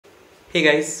Hey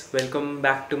guys, welcome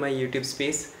back to my YouTube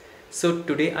space. So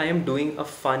today I am doing a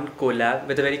fun collab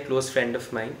with a very close friend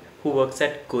of mine who works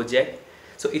at Gojek.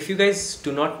 So if you guys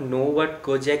do not know what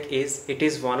Gojek is, it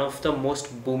is one of the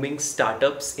most booming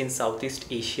startups in Southeast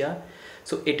Asia.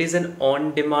 So it is an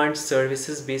on-demand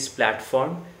services based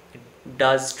platform. It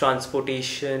does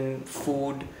transportation,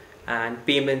 food and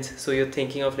payments. So you're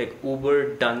thinking of like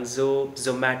Uber, Dunzo,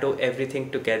 Zomato,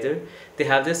 everything together. They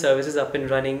have their services up and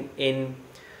running in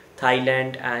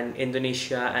Thailand and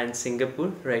Indonesia and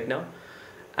Singapore right now.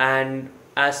 And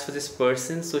as for this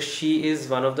person, so she is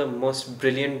one of the most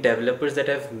brilliant developers that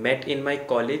I've met in my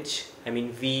college. I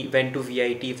mean, we went to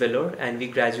VIT Vellore and we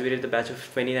graduated the batch of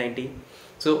 2019.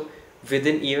 So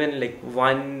within even like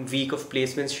 1 week of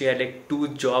placements, she had like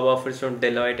two job offers from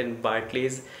Deloitte and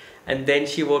Barclays. And then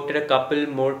she worked at a couple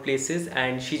more places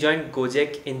and she joined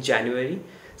Gojek in January.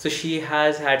 So she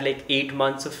has had like 8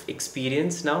 months of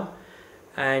experience now.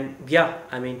 And yeah,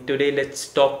 I mean, today let's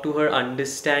talk to her,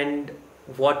 understand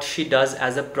what she does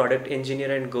as a product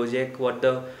engineer in Gojek, what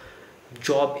the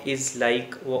job is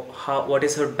like, what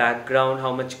is her background,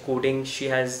 how much coding she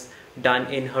has done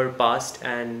in her past,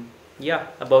 and yeah,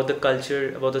 about the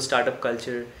culture, about the startup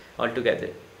culture altogether.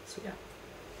 So yeah.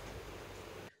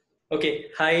 Okay,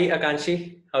 hi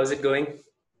Akanshi, how's it going?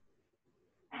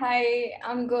 Hi,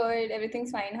 I'm good.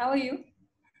 Everything's fine. How are you?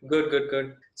 Good, good,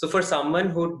 good. So for someone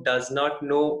who does not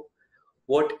know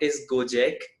what is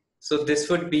Gojek, so this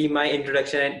would be my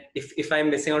introduction. And if I'm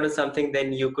missing out on something,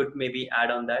 then you could maybe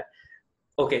add on that.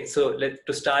 Okay, so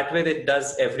to start with, it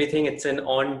does everything. It's an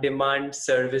on-demand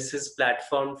services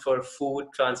platform for food,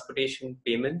 transportation,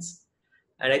 payments.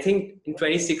 And I think in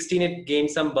 2016, it gained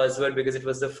some buzzword because it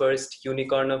was the first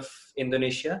unicorn of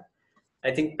Indonesia.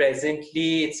 I think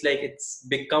presently it's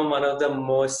become one of the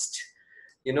most,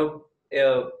 you know,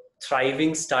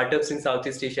 thriving startups in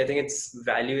Southeast Asia. I think it's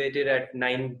valuated at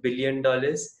 $9 billion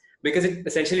because it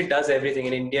essentially does everything.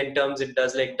 In Indian terms, it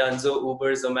does like Dunzo,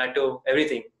 Uber, Zomato,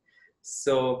 everything.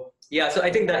 So yeah, so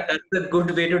I think that's a good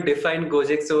way to define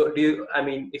Gojek. So do you, I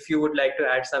mean, if you would like to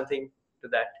add something to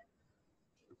that?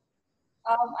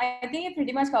 I think you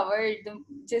pretty much covered the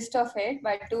gist of it,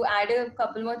 but to add a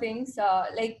couple more things,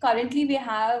 like currently we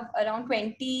have around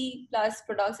 20 plus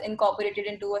products incorporated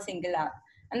into a single app,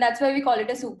 and that's why we call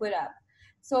it a super app.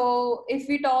 So if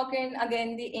we talk in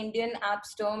again the Indian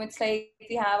apps term, it's like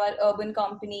we have our urban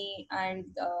company and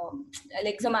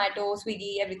like Zomato,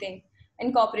 Swiggy, everything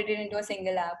incorporated into a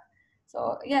single app.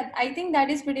 So yeah, I think that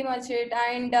is pretty much it,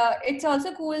 and it's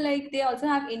also cool. Like they also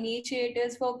have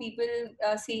initiatives for people.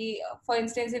 See, for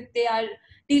instance, if they are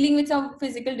dealing with some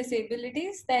physical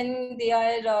disabilities, then they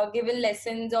are given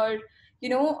lessons or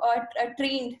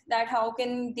trained that how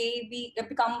can they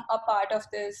become a part of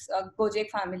this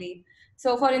Gojek family.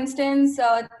 So, for instance,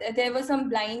 there were some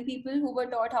blind people who were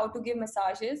taught how to give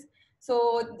massages.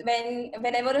 So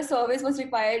whenever a service was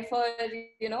required for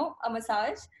a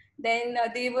massage, then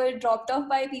they were dropped off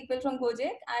by people from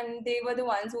Gojek and they were the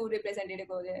ones who represented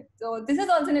Gojek. So this is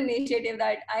also an initiative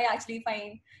that I actually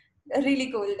find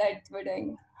really cool that we're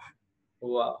doing.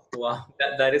 Wow, wow,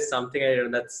 that is something I don't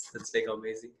know. That's like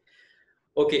amazing.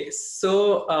 Okay,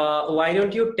 so why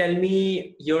don't you tell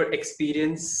me your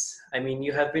experience? I mean,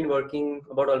 you have been working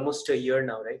about almost a year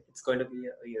now, right? It's going to be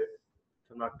a year,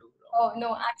 if I'm not too wrong. Oh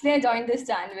no, actually I joined this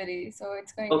January, so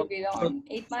it's going to Okay, be so around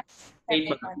 8 months. eight 7 8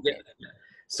 months, months. Yeah. yes. Yeah.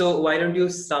 So why don't you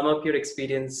sum up your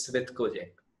experience with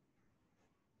Gojek?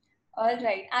 All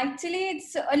right. Actually,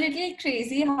 it's a little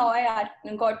crazy how I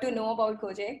got to know about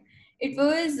Gojek. It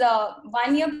was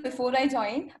 1 year before I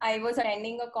joined. I was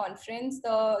attending a conference,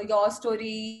 the Your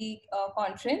Story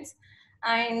conference,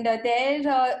 and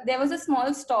there was a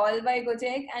small stall by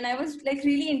Gojek, and I was like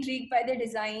really intrigued by the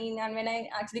design. And when I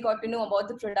actually got to know about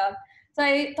the product, so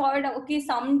I thought, okay,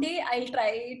 someday I'll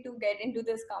try to get into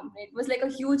this company. It was like a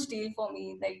huge deal for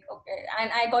me. Like, okay, and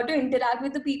I got to interact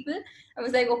with the people. I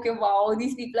was like, okay, wow,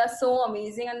 these people are so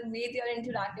amazing, and the way they are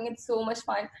interacting, it's so much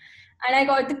fun. And I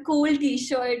got the cool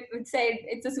T-shirt which said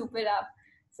it's a super app.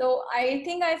 So I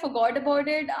think I forgot about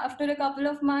it after a couple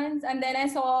of months, and then I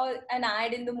saw an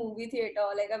ad in the movie theater.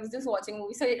 Like I was just watching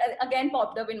movies, so it again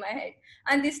popped up in my head.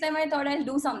 And this time I thought I'll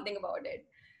do something about it.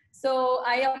 So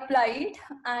I applied,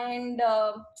 and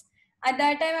at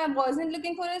that time I wasn't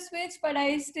looking for a switch, but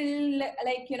I still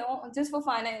like just for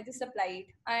fun I just applied,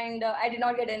 and I did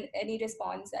not get any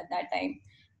response at that time.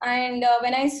 And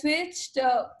when I switched,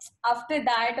 after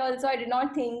that also I did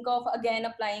not think of again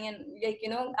applying and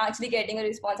actually getting a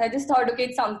response. I just thought, okay,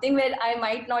 it's something where I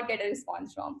might not get a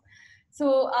response from.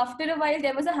 So after a while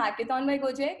there was a hackathon by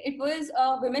Gojek. It was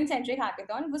a women centric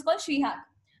hackathon. It was called She Hack.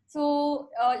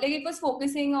 Like it was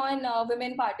focusing on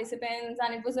women participants,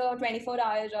 and it was a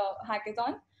 24-hour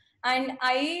hackathon. And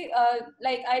I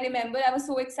remember I was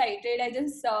so excited. I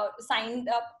just signed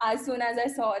up as soon as I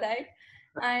saw that.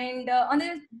 And on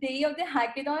the day of the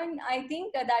hackathon, I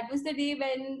think that was the day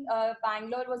when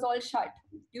Bangalore was all shut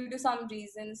due to some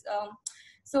reasons.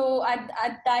 So at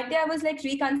that day, I was like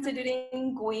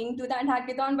reconsidering going to that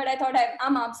hackathon, but I thought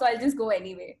I'm up, so I'll just go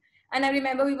anyway. And I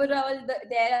remember we were all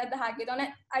there at the hackathon. And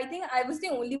I think I was the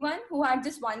only one who had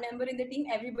just one member in the team.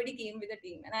 Everybody came with a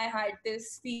team. And I had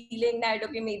this feeling that,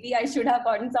 okay, maybe I should have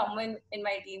gotten someone in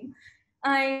my team.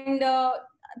 And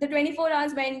the 24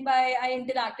 hours went by. I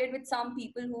interacted with some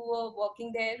people who were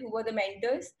working there, who were the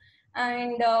mentors.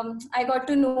 And I got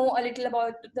to know a little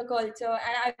about the culture.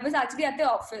 And I was actually at the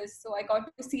office. So I got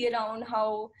to see around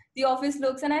how the office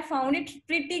looks. And I found it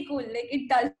pretty cool. Like it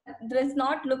does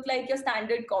not look like your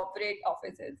standard corporate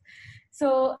offices.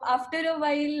 So after a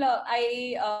while,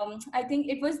 I think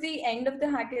it was the end of the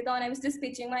hackathon. I was just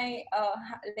pitching my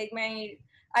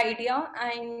idea,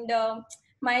 and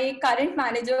my current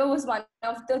manager was one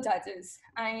of the judges,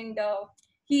 and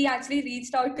he actually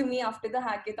reached out to me after the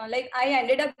hackathon. Like I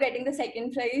ended up getting the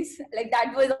second prize. Like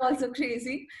that was also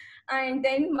crazy. And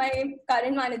then my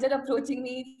current manager approaching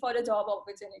me for a job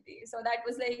opportunity. So that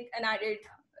was like an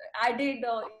added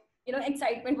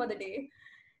excitement for the day.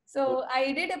 So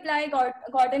I did apply,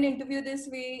 got an interview this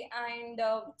way, and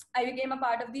I became a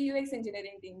part of the UX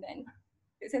engineering team then.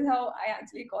 This is how I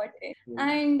actually got in.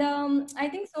 And I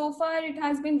think so far it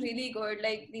has been really good.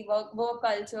 Like the work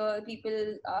culture,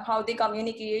 people, how they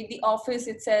communicate, the office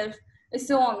itself is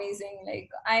so amazing. Like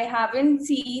I haven't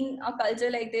seen a culture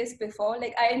like this before.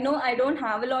 Like I know I don't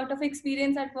have a lot of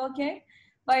experience at work yet,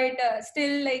 but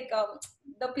still,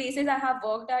 the places I have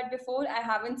worked at before, I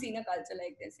haven't seen a culture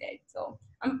like this yet. So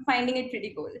I'm finding it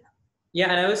pretty cool. Yeah,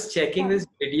 and I was checking Yeah. this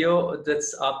video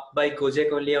that's up by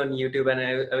Gojek only on YouTube, and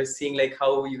I was seeing like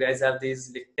how you guys have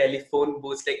these like telephone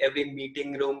booths, like every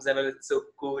meeting rooms, and it's so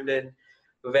cool and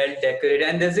well decorated.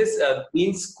 And there's this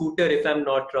green scooter, if I'm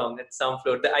not wrong, at some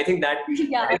floor. I think that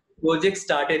Yeah. is Gojek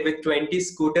started with 20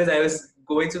 scooters. I was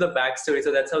going through the backstory,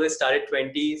 so that's how they started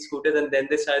 20 scooters, and then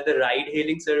they started the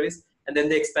ride-hailing service, and then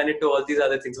they expanded to all these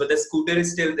other things. But the scooter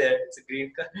is still there. It's a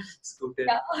green scooter.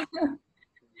 Yeah.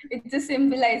 It just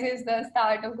symbolizes the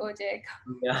start of Gojek.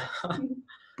 Yeah.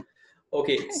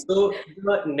 Okay, so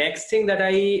the next thing that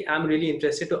I am really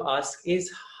interested to ask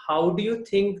is how do you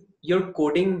think your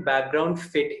coding background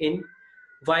fit in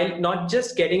while not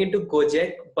just getting into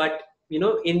Gojek, but in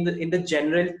the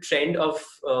general trend of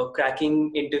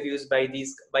cracking interviews by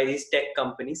these tech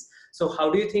companies. So how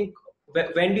do you think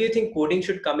when do you think coding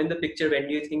should come in the picture? When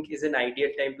do you think is an ideal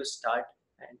time to start?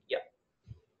 And yeah.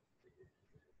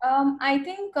 I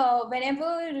think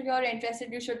whenever you're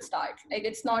interested, you should start. Like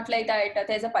it's not like that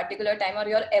there's a particular time or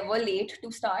you're ever late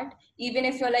to start. Even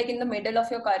if you're like in the middle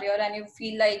of your career and you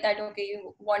feel like that, okay,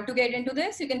 you want to get into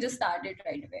this, you can just start it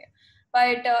right away.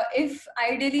 But if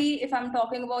ideally, if I'm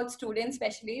talking about students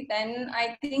especially, then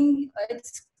I think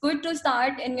it's good to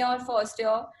start in your first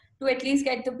year to at least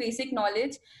get the basic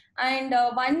knowledge. And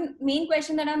one main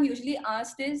question that I'm usually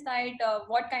asked is that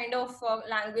what kind of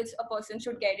language a person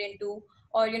should get into,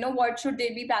 or what should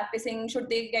they be practicing, should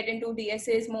they get into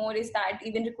DSAs more, is that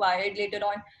even required later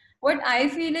on? What I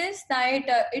feel is that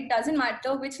it doesn't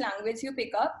matter which language you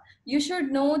pick up, you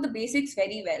should know the basics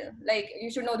very well. Like you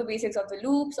should know the basics of the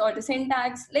loops or the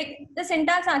syntax. Like the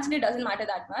syntax actually doesn't matter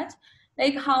that much,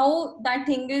 like how that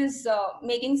thing is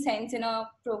making sense in a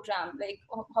program, like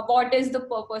what is the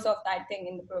purpose of that thing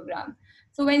in the program.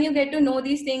 So when you get to know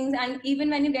these things, and even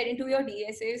when you get into your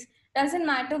DSAs, doesn't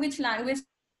matter which language,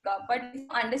 but if you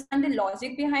understand the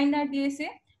logic behind that DSA,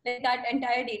 like that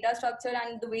entire data structure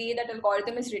and the way that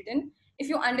algorithm is written, if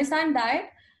you understand that,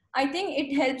 I think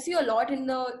it helps you a lot in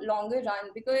the longer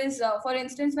run. Because, for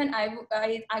instance, when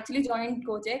I actually joined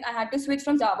Gojek, I had to switch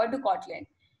from Java to Kotlin.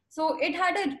 So it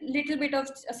had a little bit of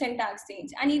a syntax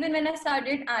change. And even when I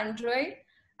started Android,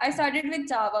 I started with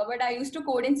Java, but I used to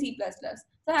code in C++.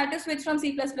 So I had to switch from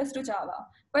C++ to Java.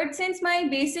 But since my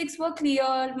basics were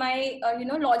clear, my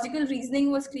logical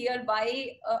reasoning was clear,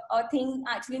 why a thing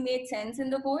actually made sense in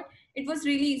the code, it was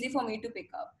really easy for me to pick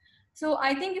up. So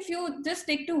I think if you just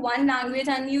stick to one language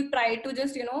and you try to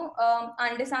just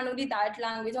understand only that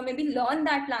language, or maybe learn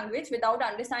that language without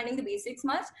understanding the basics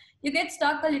much, you get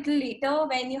stuck a little later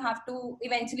when you have to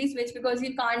eventually switch, because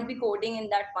you can't be coding in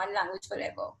that one language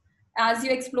forever. As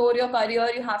you explore your career,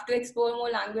 you have to explore more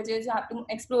languages, you have to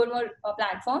explore more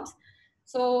platforms.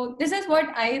 So this is what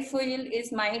I feel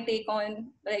is my take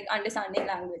on like understanding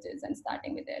languages and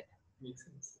starting with it. Makes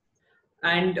sense.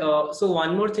 And so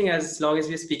one more thing, as long as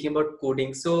we're speaking about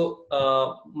coding, so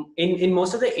in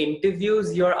most of the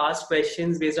interviews, you're asked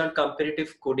questions based on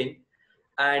competitive coding.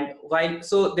 And while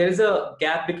so there is a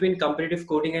gap between competitive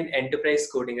coding and enterprise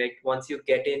coding, right? Once you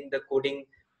get in, the coding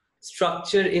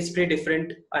structure is pretty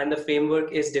different and the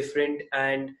framework is different.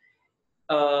 And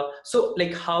so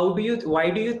like why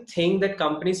do you think that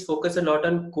companies focus a lot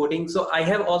on coding? So I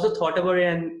have also thought about it,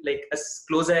 and like as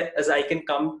close as I can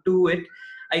come to it,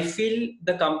 I feel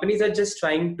the companies are just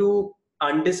trying to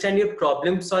understand your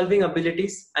problem solving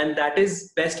abilities, and that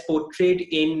is best portrayed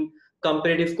in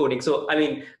competitive coding. So I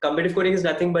mean, competitive coding is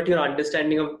nothing but your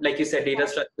understanding of, like you said, data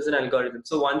structures and algorithms.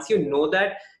 So once you know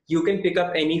that, you can pick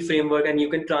up any framework and you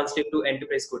can translate to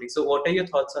enterprise coding. So what are your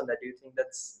thoughts on that? Do you think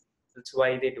that's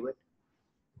why they do it?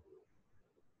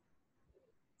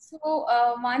 So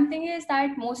one thing is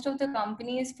that most of the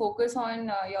companies focus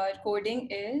on your coding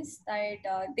is that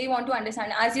they want to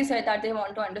understand, as you said, that they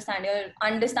want to understand your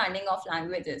understanding of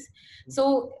languages.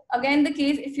 So again, the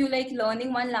case, if you like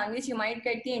learning one language, you might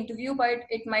get the interview, but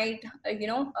it might,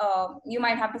 you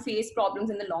might have to face problems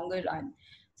in the longer run.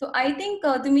 So I think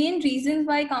the main reasons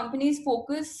why companies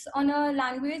focus on a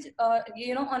language,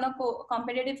 on a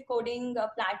competitive coding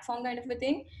platform kind of a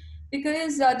thing,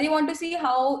 because they want to see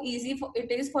how easy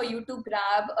it is for you to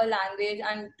grab a language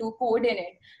and to code in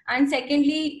it. And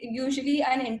secondly, usually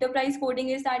an enterprise coding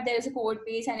is that there is a code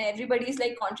base and everybody is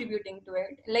like contributing to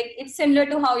it, like it's similar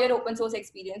to how your open source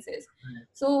experience is.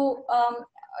 So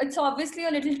it's obviously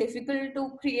a little difficult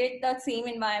to create that same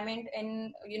environment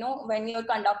in, when you're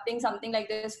conducting something like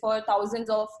this for thousands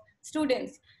of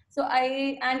students. So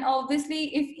and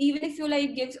obviously, if even if you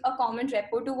like give a common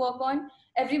repo to work on,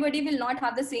 everybody will not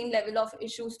have the same level of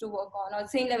issues to work on or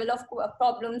same level of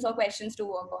problems or questions to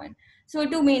work on. So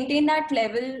to maintain that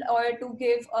level, or to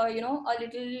give a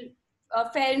little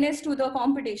fairness to the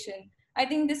competition, I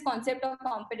think this concept of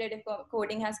competitive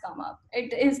coding has come up.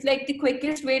 It is like the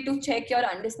quickest way to check your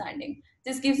understanding.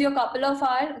 Just gives you a couple of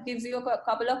hours, gives you a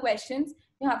couple of questions,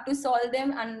 you have to solve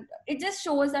them, and it just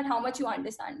shows that how much you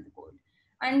understand the code.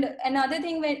 And another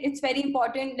thing, when it's very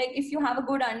important, like if you have a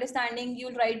good understanding,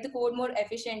 you'll write the code more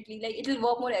efficiently, like it'll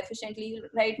work more efficiently, you'll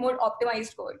write more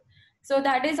optimized code. So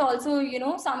that is also,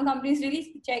 some companies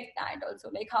really check that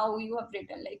also, like how you have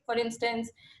written. Like for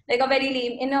instance, like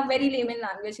in a very layman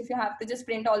language, if you have to just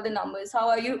print all the numbers, how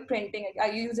are you printing it? Are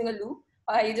you using a loop,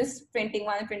 or are you just printing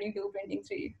one, printing two, printing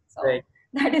three? So Right.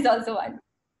 that is also one.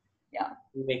 Yeah.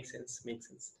 Makes sense. Makes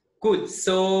sense. Cool.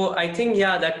 So I think,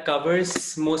 yeah, that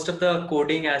covers most of the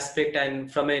coding aspect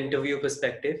and from an interview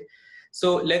perspective.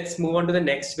 So let's move on to the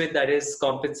next bit, that is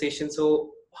compensation.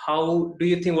 So how do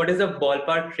you think, what is the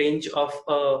ballpark range of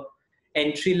a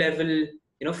entry level,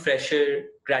 fresher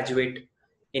graduate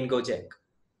in Gojek?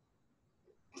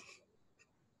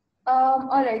 All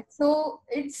right. So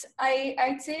I'd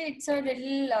say it's a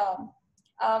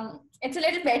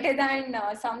little better than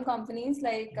some companies.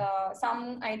 Like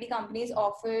some IT companies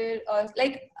offer,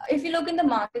 like if you look in the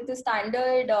market, the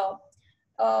standard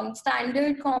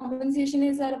compensation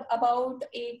is at about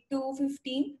 8 to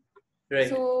 15. Right.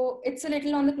 So it's a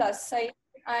little on the plus side.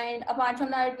 And apart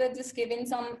from that, we're just giving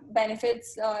some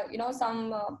benefits,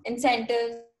 some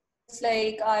incentives,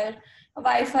 like our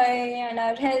Wi-Fi and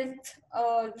our health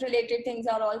related things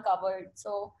are all covered.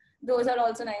 So those are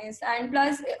also nice. And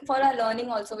plus, for our learning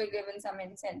also, we're given some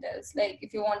incentives. Like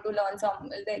if you want to learn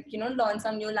learn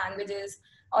some new languages,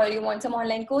 or you want some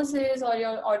online courses, or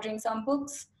you're ordering some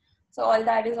books. So all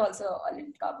that is also a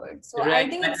little covered. So I Right.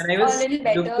 think it's And I a was little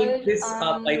looking better. this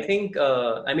up. I think,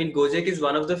 I mean, Gojek is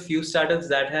one of the few startups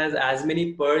that has as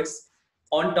many perks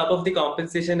on top of the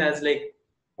compensation as like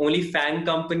only FANG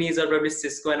companies or probably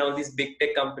Cisco and all these big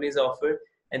tech companies offer.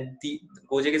 And the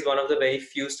Gojek is one of the very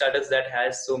few startups that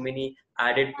has so many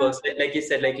added perks, like you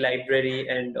said, like library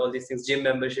and all these things, gym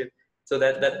membership. So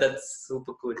that's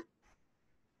super cool.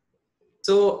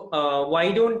 So,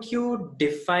 why don't you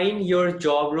define your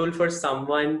job role for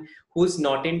someone who's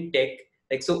not in tech?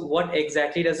 Like, so what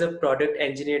exactly does a product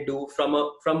engineer do from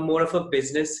more of a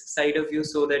business side of view,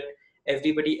 so that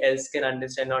everybody else can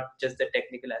understand, not just the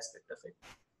technical aspect of it?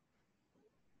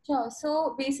 Sure.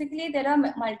 So basically, there are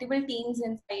multiple teams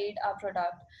inside our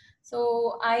product.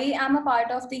 So I am a part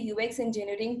of the UX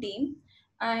engineering team,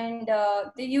 and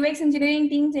the UX engineering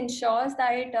teams ensures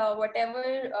that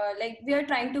like we are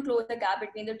trying to close the gap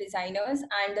between the designers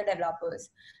and the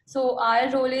developers. So our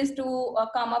role is to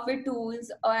come up with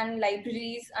tools and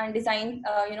libraries and design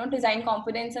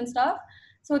components and stuff,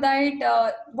 so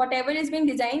that whatever is being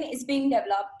designed is being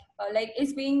developed like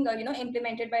is being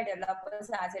implemented by developers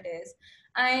as it is.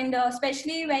 And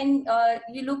especially when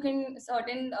you look in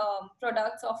certain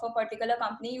products of a particular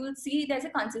company, you will see there's a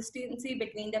consistency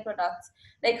between their products,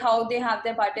 like how they have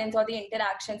their buttons or the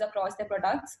interactions across their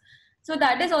products. So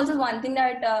that is also one thing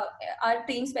that our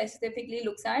team specifically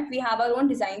looks at. We have our own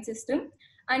design system,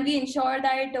 and we ensure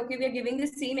that okay, we are giving the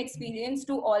same experience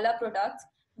to all our products.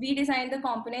 We design the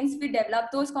components, we develop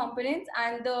those components,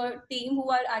 and the team who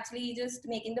are actually just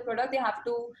making the product, they have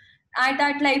to add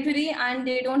that library, and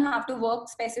they don't have to work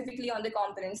specifically on the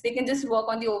components. They can just work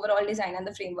on the overall design and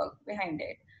the framework behind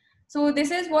it. So this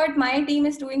is what my team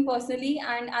is doing personally,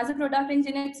 and as a product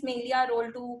engineer, it's mainly our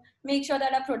role to make sure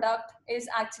that our product is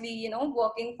actually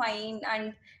working fine,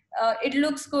 and it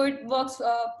looks good, works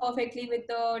perfectly with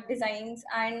the designs,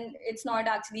 and it's not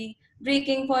actually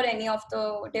breaking for any of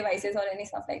the devices or any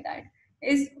stuff like that,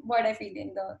 is what I feel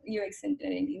in the UX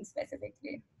engineering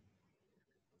specifically.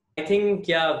 I think,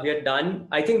 yeah, we are done.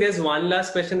 I think there's one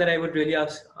last question that I would really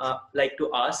like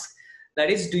to ask. That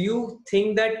is, do you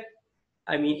think that,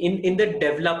 I mean, in the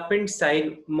development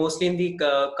side, mostly in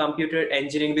the computer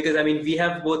engineering, because I mean, we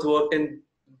have both worked in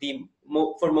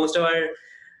for most of our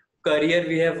career,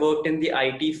 we have worked in the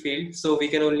IT field, so we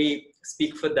can only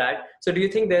speak for that. So do you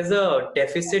think there's a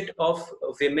deficit of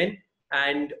women,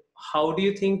 and how do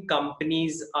you think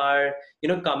companies are,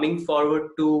 coming forward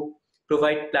to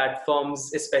provide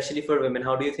platforms, especially for women?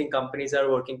 How do you think companies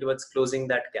are working towards closing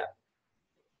that gap?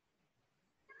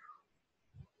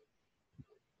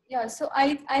 Yeah, so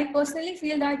I personally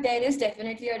feel that there is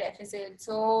definitely a deficit.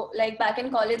 So like back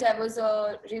in college, I was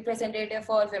a representative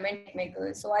for women tech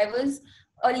makers. So I was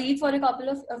a lead for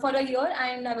for a year,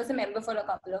 and I was a member for a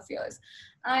couple of years.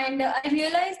 And I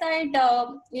realized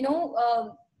that,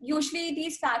 usually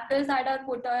these factors that are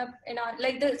put up in our,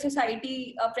 like the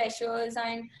society pressures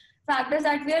and factors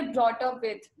that we are brought up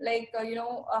with, like,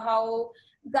 how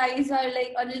guys are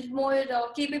like a little more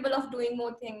capable of doing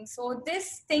more things. So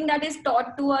this thing that is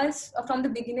taught to us from the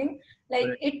beginning, like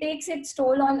it takes its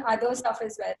toll on other stuff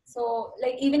as well. So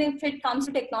like even if it comes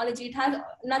to technology, it has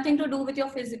nothing to do with your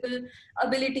physical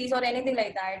abilities or anything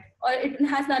like that, or it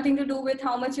has nothing to do with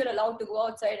how much you're allowed to go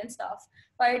outside and stuff.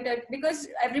 But because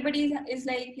everybody is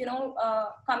like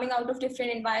coming out of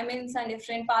different environments and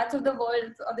different parts of the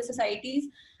world, of the societies,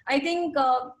 I think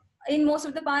in most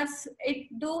of the parts it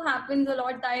do happens a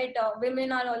lot that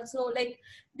women are also like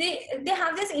they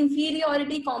have this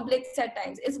inferiority complex at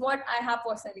times, is what I have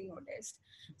personally noticed.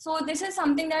 So this is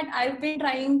something that I've been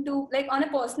trying to, like on a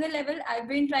personal level, I've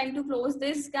been trying to close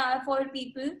this gap for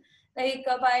people, like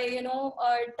by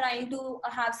trying to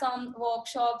have some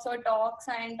workshops or talks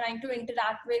and trying to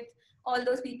interact with all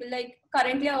those people. Like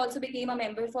currently I also became a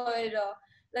member for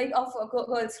like of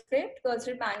Girls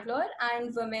Trip Bangalore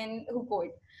and Women Who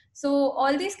Code. So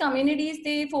all these communities,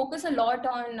 they focus a lot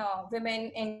on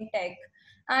women in tech.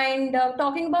 And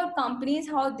talking about companies,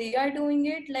 how they are doing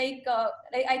it, like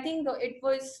I think it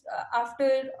was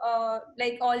after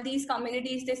like all these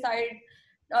communities, they started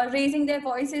raising their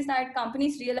voices, that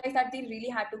companies realized that they really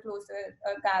had to close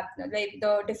the gap, like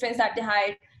the difference that they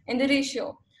had in the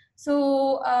ratio.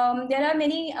 So there are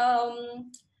many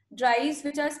drives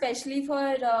which are specially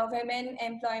for women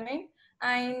employment,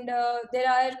 and there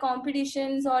are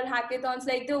competitions or hackathons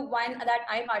like the one that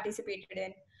I participated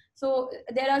in. So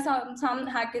there are some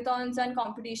hackathons and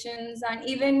competitions, and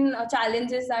even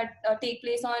challenges that take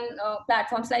place on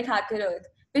platforms like Hacker Earth,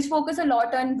 which focus a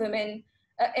lot on women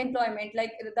employment,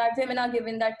 like that women are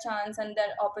given that chance and that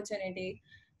opportunity.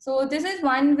 So this is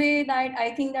one way that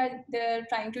I think that they're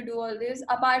trying to do all this.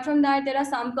 Apart from that, there are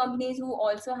some companies who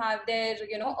also have their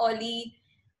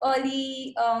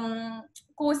early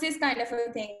courses kind of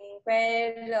a thing,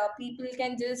 where people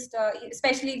can just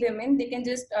especially women, they can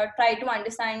just try to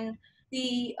understand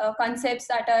the concepts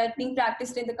that are being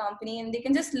practiced in the company, and they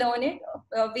can just learn it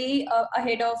way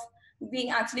ahead of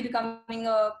being actually becoming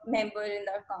a member in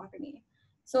that company.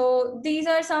 So these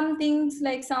are some things,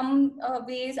 like some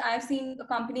ways I've seen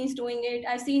companies doing it.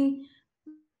 I've seen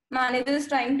managers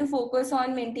trying to focus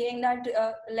on maintaining that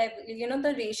level,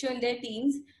 the ratio in their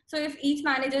teams. So if each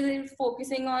manager is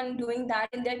focusing on doing that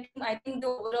in their team, I think the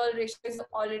overall ratio is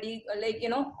already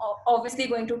obviously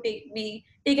going to be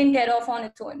taken care of on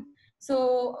its own.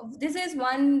 So this is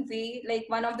one way, like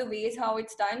one of the ways how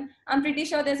it's done. I'm pretty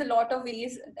sure there's a lot of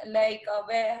ways, like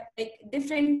where like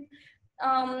different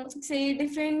say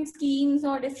different schemes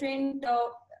or different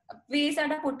ways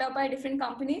that are put up by different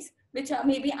companies, which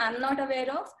maybe I'm not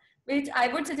aware of. which I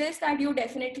would suggest that you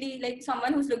definitely, like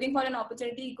someone who's looking for an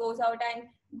opportunity, goes out and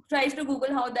tries to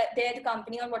Google how that their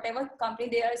company or whatever company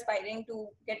they are aspiring to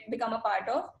become a part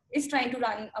of is trying to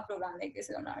run a program like this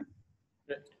or not.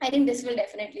 Right. I think this will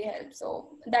definitely help.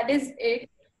 So that is it.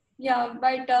 Yeah,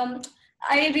 but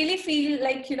I really feel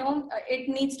like, it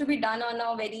needs to be done on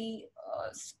a very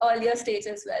earlier stage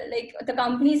as well. Like the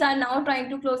companies are now trying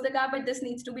to close the gap, but this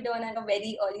needs to be done at a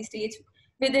very early stage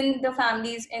within the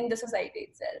families in the society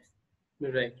itself.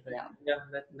 Right, right. Yeah.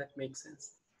 Yeah, that makes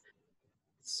sense.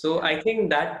 So Yeah. I think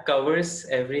that covers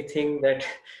everything that,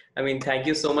 I mean, thank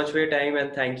you so much for your time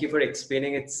and thank you for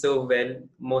explaining it so well,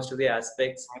 most of the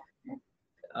aspects.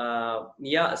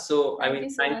 Yeah, so I Thank mean, you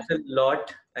so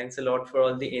much. thanks a lot for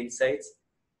all the insights.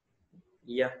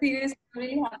 Yeah, Seriously, I'm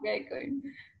really happy I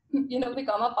could,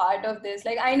 become a part of this.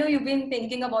 Like, I know you've been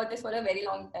thinking about this for a very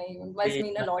long time. It must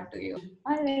mean a yeah. lot to you.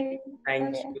 All right.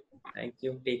 Thank Okay. you, thank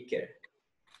you. Take care.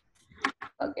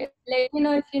 Okay. Let me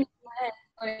know if you need my help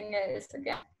or anything else.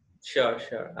 Okay. Sure,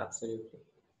 sure, absolutely.